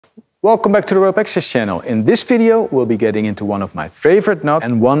Welcome back to the Rope Access channel. In this video, we'll be getting into one of my favorite knots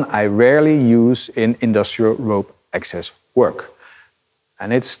and one I rarely use in industrial rope access work.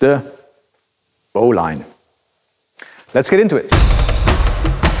 And it's the bowline. Let's get into it.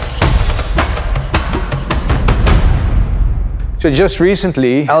 So just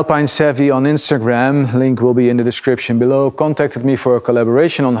recently, Alpinesavvy on Instagram, link will be in the description below, contacted me for a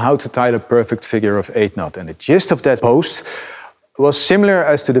collaboration on how to tie the perfect figure of 8 knot. And the gist of that post was similar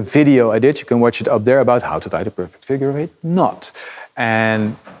as to the video I did. You can watch it up there about how to tie the perfect figure of 8 knot.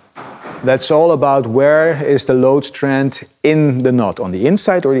 And that's all about where is the load strand in the knot, on the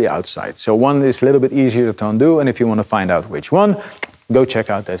inside or the outside. So one is a little bit easier to undo, and if you want to find out which one, go check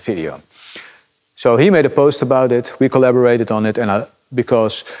out that video. So he made a post about it, we collaborated on it, and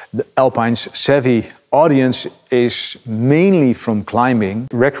because the Alpinesavvy audience is mainly from climbing,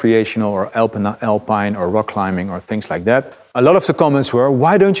 recreational or alpine or rock climbing or things like that, a lot of the comments were,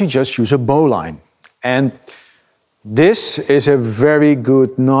 why don't you just use a bowline? And this is a very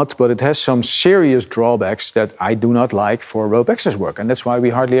good knot, but it has some serious drawbacks that I do not like for rope access work, and that's why we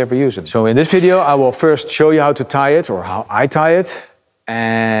hardly ever use it. So in this video, I will first show you how to tie it, or how I tie it,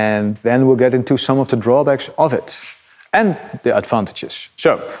 and then we'll get into some of the drawbacks of it and the advantages.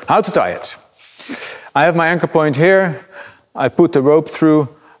 So, how to tie it. I have my anchor point here, I put the rope through,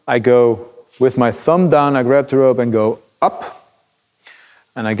 I go with my thumb down, I grab the rope and go up,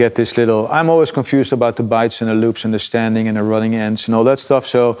 and I get this little, I'm always confused about the bights and the loops and the standing and the running ends and all that stuff,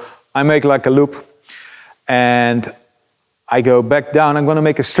 so I make like a loop and I go back down. I'm going to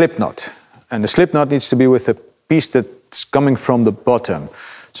make a slip knot, and the slip knot needs to be with the piece that's coming from the bottom.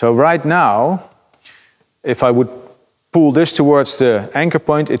 So right now, if I would pull this towards the anchor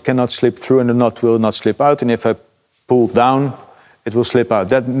point, it cannot slip through and the knot will not slip out, and if I pull down, it will slip out.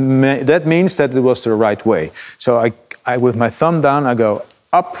 That means that it was the right way. So I with my thumb down, I go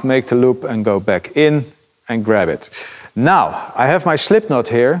up, make the loop and go back in and grab it. Now, I have my slip knot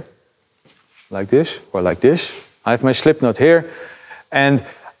here, like this or like this. I have my slip knot here, and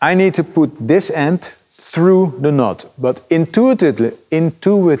I need to put this end through the knot. But intuitively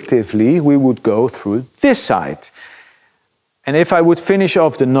we would go through this side. And if I would finish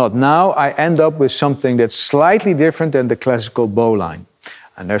off the knot now, I end up with something that's slightly different than the classical bowline.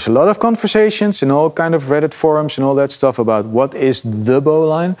 And there's a lot of conversations in all kind of Reddit forums and all that stuff about what is the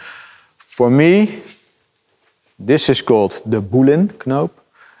bowline. For me, this is called the boelenknoop,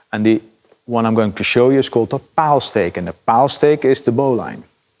 and the one I'm going to show you is called the paalsteek, and the paalsteek is the bowline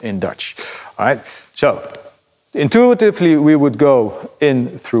in Dutch. All right, so intuitively we would go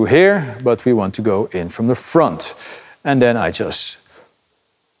in through here, but we want to go in from the front. And then I just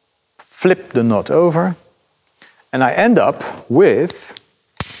flip the knot over, and I end up with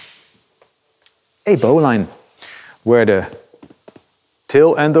a bowline, where the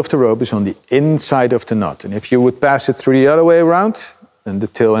tail end of the rope is on the inside of the knot. And if you would pass it through the other way around, then the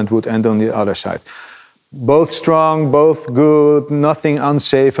tail end would end on the other side. Both strong, both good, nothing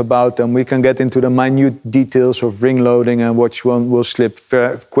unsafe about them. We can get into the minute details of ring loading and which one will slip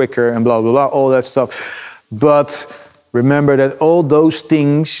quicker and blah, blah, blah, all that stuff. But remember that all those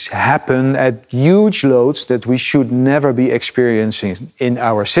things happen at huge loads that we should never be experiencing in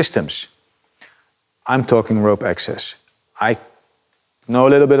our systems. I'm talking rope access. I know a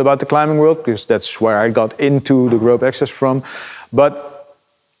little bit about the climbing world because that's where I got into the rope access from. But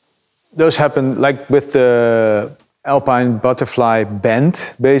those happen like with the alpine butterfly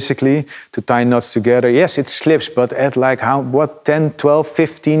bend, basically, to tie knots together. Yes, it slips, but at like what, 10, 12,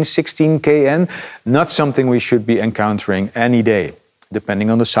 15, 16 kN? Not something we should be encountering any day,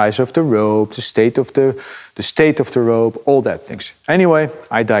 depending on the size of the rope, the state of the rope, all that things. Anyway,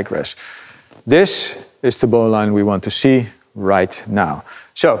 I digress. This is the bowline we want to see right now.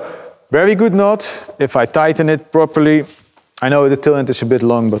 So, very good knot. If I tighten it properly, I know the tail end is a bit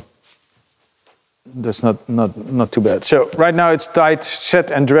long, but that's not too bad. So right now it's tight, set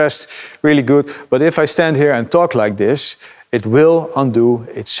and dressed, really good. But if I stand here and talk like this, it will undo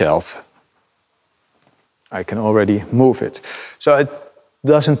itself. I can already move it. So it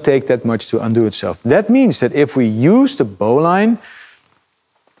doesn't take that much to undo itself. That means that if we use the bowline,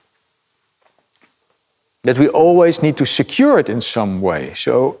 that we always need to secure it in some way.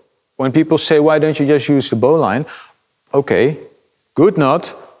 So when people say, why don't you just use the bowline? Okay, good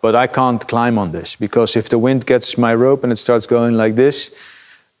knot, but I can't climb on this, because if the wind gets my rope and it starts going like this,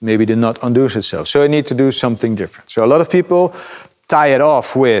 maybe the knot undoes itself. So I need to do something different. So a lot of people tie it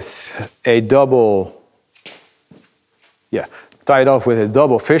off with a double,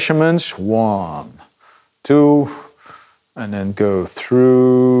 fisherman's, 1, 2, and then go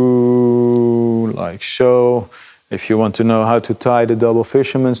through like so, If you want to know how to tie the double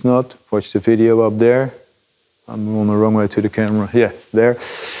fisherman's knot, watch the video up there. I'm on the wrong way to the camera. Yeah, there.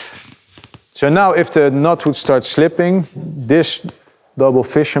 So now if the knot would start slipping, this double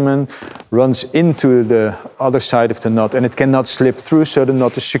fisherman runs into the other side of the knot and it cannot slip through, so the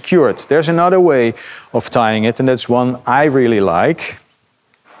knot is secured. There's another way of tying it, and that's one I really like.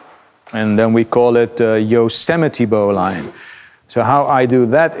 And then we call it Yosemite Bowline. So how I do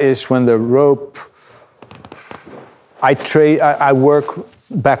that is when the rope, I work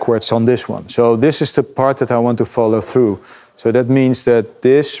backwards on this one. So this is the part that I want to follow through. So that means that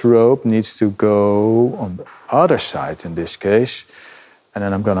this rope needs to go on the other side in this case. And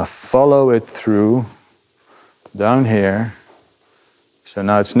then I'm gonna follow it through down here. So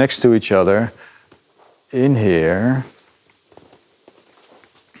now it's next to each other in here.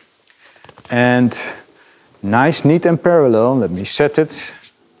 And nice, neat and parallel. Let me set it.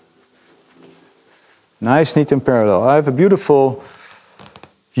 Nice, neat and parallel. I have a beautiful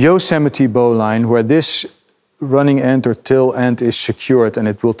Yosemite bowline where this running end or tail end is secured, and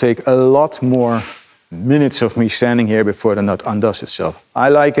it will take a lot more minutes of me standing here before the knot undoes itself. I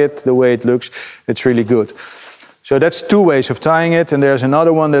like it, the way it looks. It's really good. So that's two ways of tying it, and there's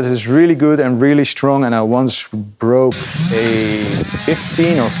another one that is really good and really strong, and I once broke a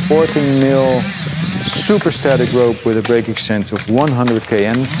 15 or 14 mil super static rope with a break extent of 100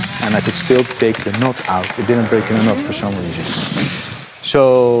 kN, and I could still take the knot out. It didn't break in a knot for some reason.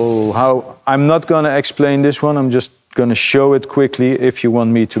 So I'm not going to explain this one, I'm just going to show it quickly. If you want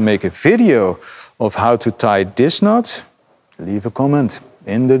me to make a video of how to tie this knot, leave a comment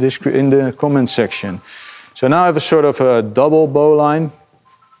in the comment section. So now I have a sort of a double bowline,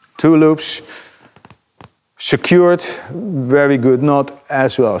 2 loops, secured, very good knot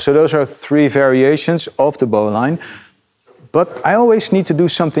as well. So those are 3 variations of the bowline, but I always need to do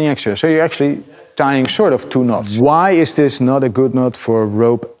something extra. So you're actually tying sort of 2 knots. Why is this not a good knot for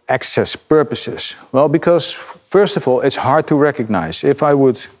rope access purposes? Well, because first of all, it's hard to recognize. If I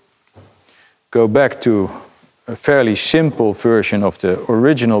would go back to a fairly simple version of the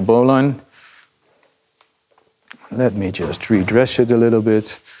original bowline, let me just redress it a little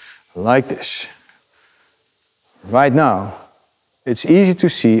bit, like this. Right now, it's easy to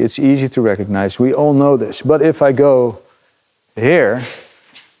see, it's easy to recognize, we all know this. But if I go here,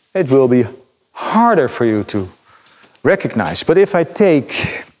 it will be harder for you to recognize. But if I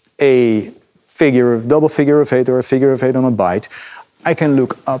take a double figure of 8 or a figure of 8 on a Bight, I can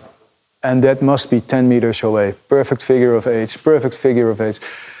look up, and that must be 10 meters away. Perfect figure of 8, perfect figure of 8.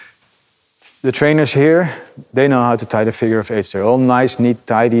 The trainers here, they know how to tie the figure of 8s. They're all nice, neat,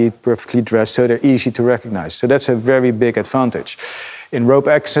 tidy, perfectly dressed, so they're easy to recognize. So that's a very big advantage. In rope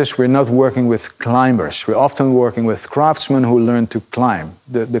access, we're not working with climbers. We're often working with craftsmen who learn to climb.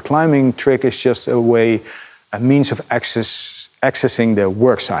 The climbing trick is just a means of accessing the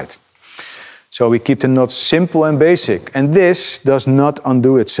work site. So we keep the knots simple and basic. And this does not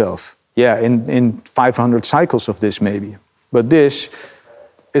undo itself. Yeah, in 500 cycles of this maybe. But this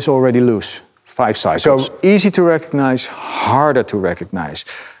is already loose. 5 cycles. So easy to recognize, harder to recognize.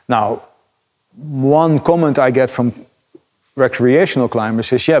 Now, one comment I get from recreational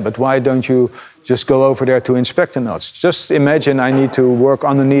climbers is, yeah, but why don't you just go over there to inspect the knots? Just imagine I need to work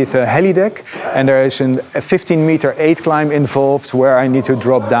underneath a heli deck and there is a 15-meter 8 climb involved where I need to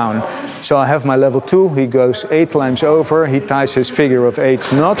drop down. So I have my level 2, he goes 8 climbs over, he ties his figure of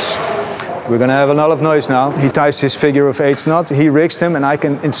 8 knots. We're going to have a lot of noise now. He ties his figure of 8 knot, he rigs them, and I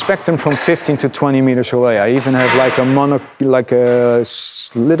can inspect them from 15 to 20 meters away. I even have like a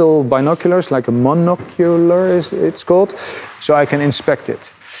little binoculars, like a monocular it's called, so I can inspect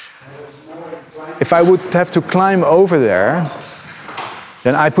it. If I would have to climb over there,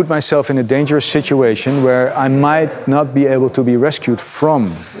 then I put myself in a dangerous situation where I might not be able to be rescued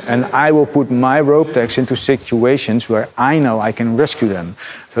from. And I will put my rope decks into situations where I know I can rescue them.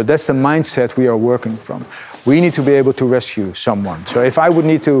 So that's the mindset we are working from. We need to be able to rescue someone. So if I would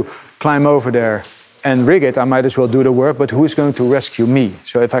need to climb over there and rig it, I might as well do the work, but who's going to rescue me?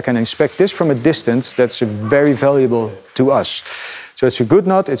 So if I can inspect this from a distance, that's very valuable to us. So it's a good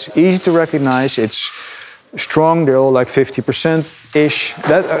knot, it's easy to recognize, it's strong, they're all like 50%-ish.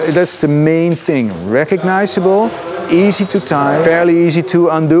 That's the main thing. Recognizable, easy to tie, fairly easy to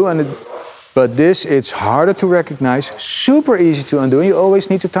undo, but this, it's harder to recognize, super easy to undo, and you always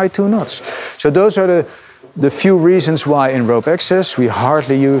need to tie 2 knots. So those are the few reasons why in rope access we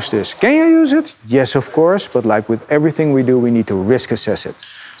hardly use this. Can you use it? Yes, of course, but like with everything we do, we need to risk assess it.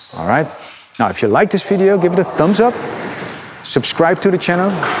 All right? Now, if you like this video, give it a thumbs up. Subscribe to the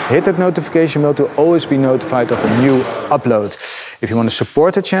channel, hit that notification bell to always be notified of a new upload. If you want to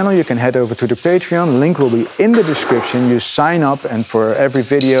support the channel, you can head over to the Patreon. Link will be in the description. You sign up, and for every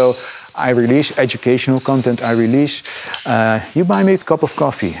video I release, educational content I release, you buy me a cup of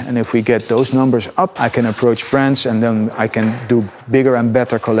coffee. And if we get those numbers up, I can approach brands, and then I can do bigger and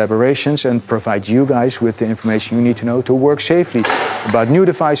better collaborations and provide you guys with the information you need to know to work safely about new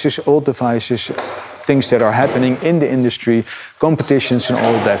devices, old devices, things that are happening in the industry, competitions and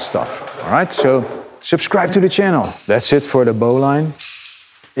all of that stuff. All right, so subscribe to the channel. That's it for the Bowline.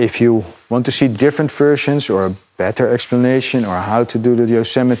 If you want to see different versions or a better explanation or how to do the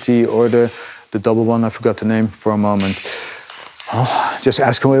Yosemite or the double one, I forgot the name for a moment, just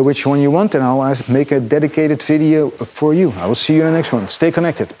ask away which one you want and I'll make a dedicated video for you. I will see you in the next one. Stay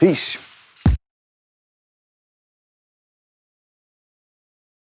connected. Peace.